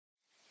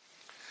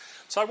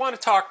So I want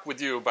to talk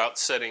with you about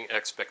setting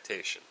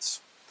expectations.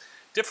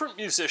 Different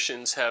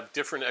musicians have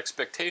different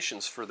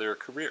expectations for their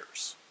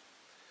careers.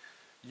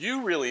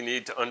 You really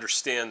need to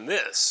understand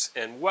this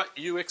and what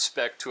you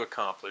expect to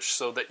accomplish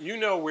so that you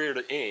know where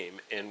to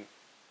aim and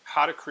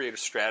how to create a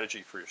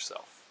strategy for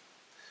yourself.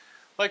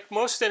 Like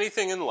most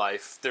anything in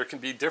life, there can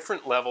be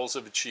different levels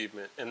of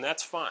achievement, and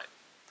that's fine.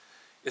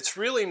 It's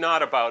really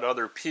not about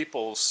other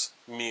people's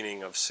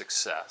meaning of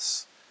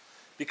success,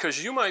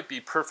 because you might be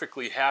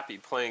perfectly happy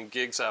playing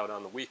gigs out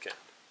on the weekend.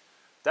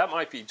 That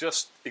might be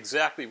just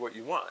exactly what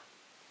you want.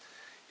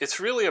 It's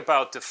really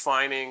about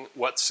defining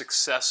what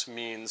success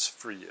means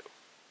for you.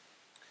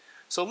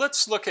 So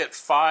let's look at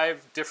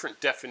 5 different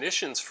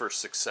definitions for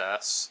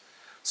success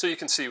so you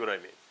can see what I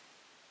mean.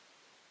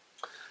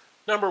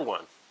 Number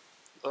 1,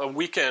 a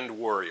weekend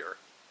warrior.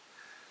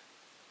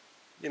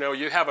 You know,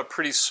 you have a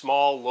pretty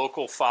small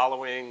local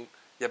following,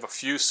 you have a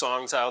few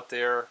songs out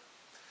there.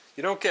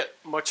 You don't get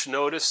much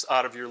notice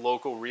out of your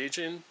local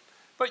region,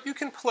 but you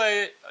can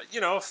play,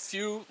 a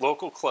few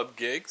local club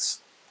gigs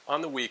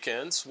on the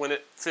weekends when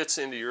it fits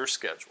into your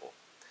schedule.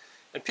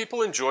 And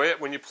people enjoy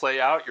it when you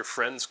play out, your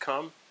friends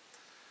come.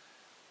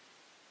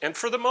 And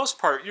for the most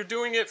part, you're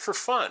doing it for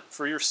fun,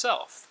 for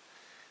yourself.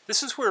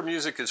 This is where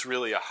music is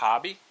really a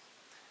hobby,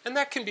 and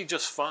that can be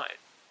just fine.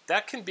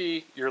 That can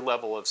be your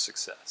level of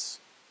success.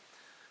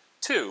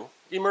 2,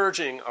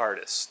 emerging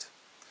artist.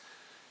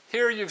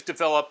 Here you've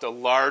developed a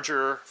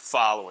larger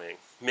following.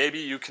 Maybe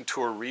you can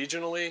tour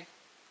regionally.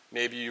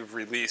 Maybe you've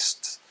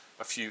released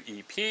a few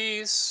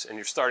EPs and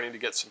you're starting to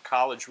get some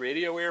college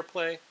radio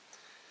airplay.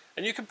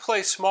 And you can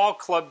play small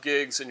club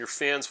gigs and your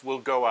fans will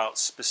go out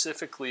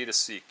specifically to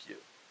seek you.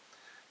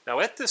 Now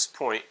at this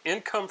point,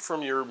 income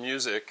from your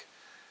music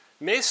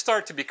may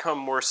start to become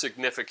more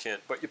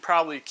significant, but you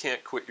probably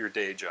can't quit your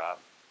day job.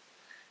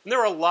 And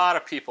there are a lot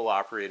of people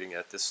operating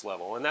at this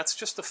level, and that's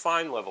just a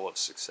fine level of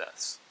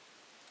success.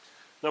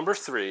 Number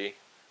 3,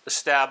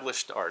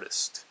 established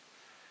artist.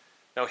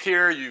 Now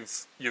here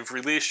you've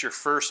released your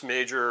first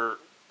major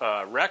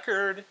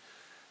record.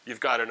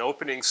 You've got an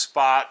opening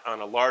spot on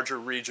a larger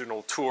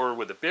regional tour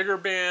with a bigger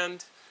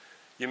band.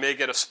 You may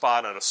get a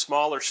spot on a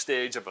smaller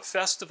stage of a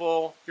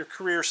festival. Your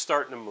career's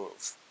starting to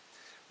move.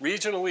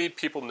 Regionally,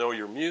 people know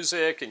your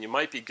music, and you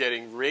might be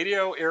getting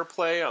radio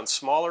airplay on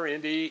smaller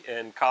indie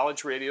and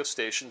college radio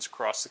stations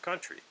across the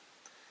country.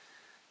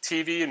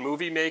 TV and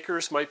movie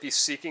makers might be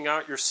seeking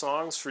out your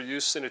songs for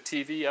use in a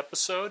TV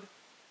episode,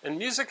 and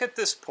music at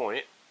this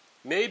point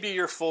may be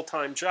your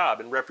full-time job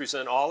and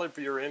represent all of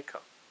your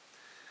income.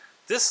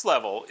 This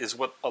level is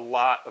what a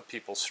lot of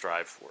people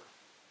strive for.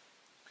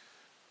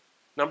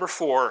 Number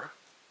 4,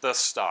 the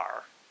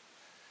star.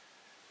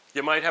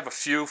 You might have a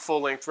few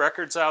full-length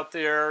records out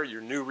there.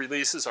 Your new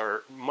releases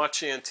are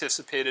much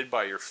anticipated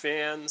by your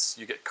fans.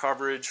 You get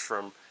coverage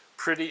from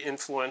pretty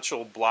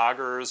influential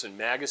bloggers and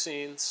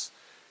magazines.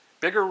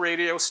 Bigger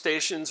radio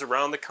stations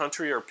around the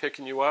country are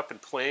picking you up and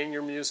playing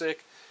your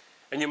music,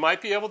 and you might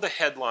be able to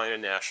headline a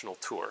national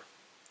tour.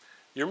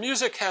 Your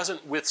music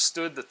hasn't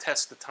withstood the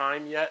test of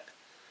time yet,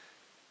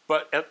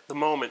 but at the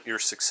moment you're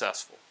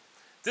successful.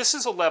 This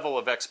is a level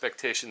of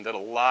expectation that a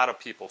lot of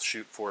people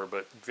shoot for,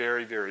 but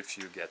very, very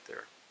few get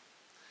there.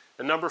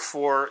 And number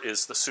 4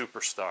 is the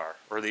superstar,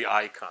 or the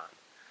icon.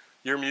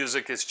 Your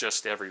music is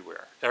just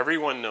everywhere.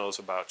 Everyone knows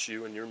about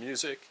you and your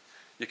music.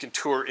 You can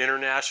tour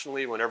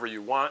internationally whenever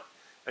you want,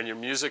 and your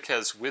music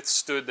has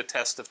withstood the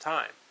test of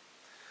time.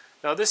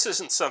 Now, this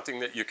isn't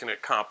something that you can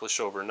accomplish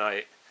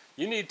overnight.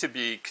 You need to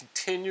be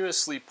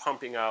continuously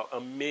pumping out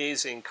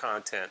amazing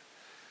content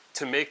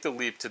to make the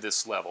leap to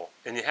this level,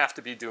 and you have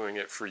to be doing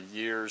it for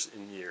years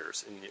and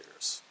years and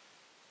years.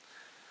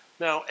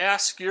 Now,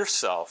 ask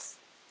yourself,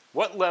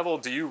 what level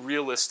do you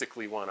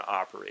realistically want to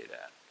operate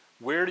at?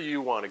 Where do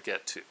you want to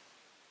get to?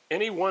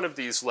 Any one of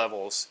these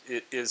levels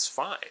is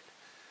fine.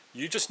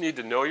 You just need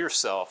to know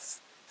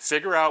yourself,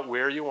 figure out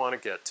where you want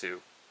to get to,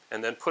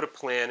 and then put a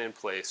plan in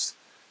place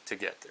to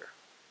get there.